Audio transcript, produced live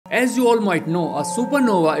As you all might know, a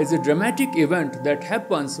supernova is a dramatic event that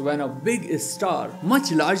happens when a big star,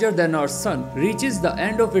 much larger than our sun, reaches the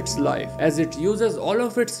end of its life. As it uses all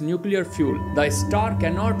of its nuclear fuel, the star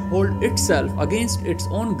cannot hold itself against its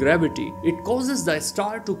own gravity. It causes the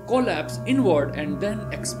star to collapse inward and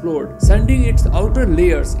then explode, sending its outer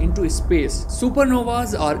layers into space.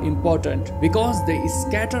 Supernovas are important because they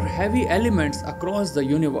scatter heavy elements across the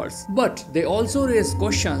universe, but they also raise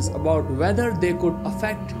questions about whether they could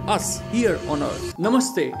affect us here on Earth.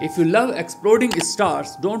 Namaste. If you love exploding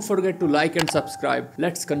stars, don't forget to like and subscribe.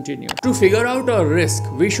 Let's continue. To figure out our risk,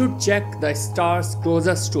 we should check the stars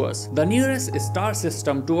closest to us. The nearest star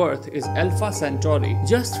system to Earth is Alpha Centauri,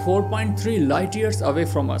 just 4.3 light years away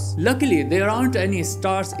from us. Luckily, there aren't any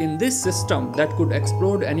stars in this system that could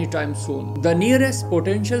explode anytime soon. The nearest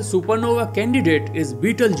potential supernova candidate is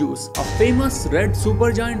Betelgeuse, a famous red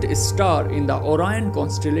supergiant star in the Orion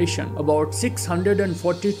constellation, about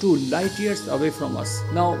 642 light years away from us.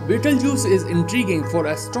 Now, Betelgeuse is intriguing for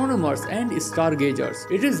astronomers and stargazers.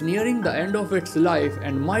 It is nearing the end of its life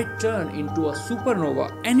and might turn into a supernova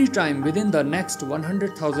anytime within the next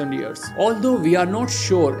 100,000 years. Although we are not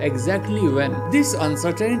sure exactly when, this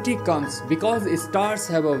uncertainty comes because stars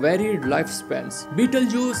have a varied lifespans.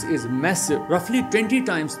 Betelgeuse is massive, roughly 20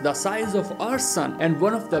 times the size of our sun, and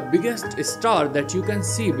one of the biggest stars that you can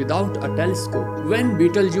see without a telescope. When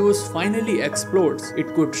Betelgeuse finally explodes,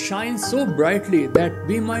 it could shine so brightly that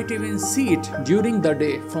we might even see it during the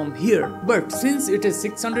day from here. But since it is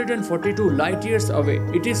 642 light years away,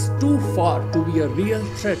 it is too far to be a real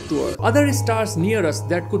threat to Earth. Other stars near us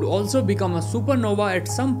that could also become a supernova at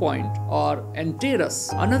some point are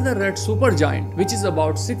Antares, another red supergiant which is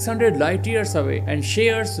about 600 light years away and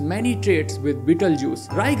shares many traits with Betelgeuse.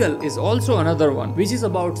 Rigel is also another one which is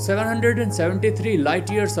about 773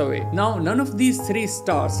 light years away. Now, none of these three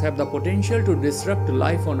stars have the potential to disrupt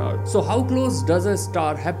life on Earth. So how close does a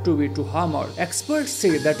star have to be to harm Earth? Experts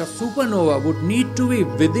say that a supernova would need to be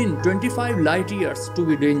within 25 light years to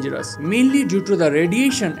be dangerous, mainly due to the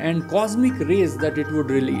radiation and cosmic rays that it would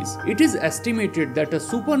release. It is estimated that a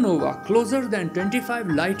supernova closer than 25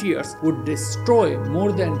 light years would destroy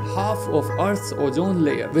more than half of Earth's ozone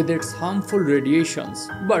layer with its harmful radiations.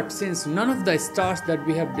 But since none of the stars that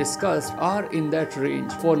we have discussed are in that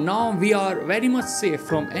range, for now we are very much safe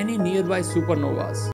from any nearby supernovas.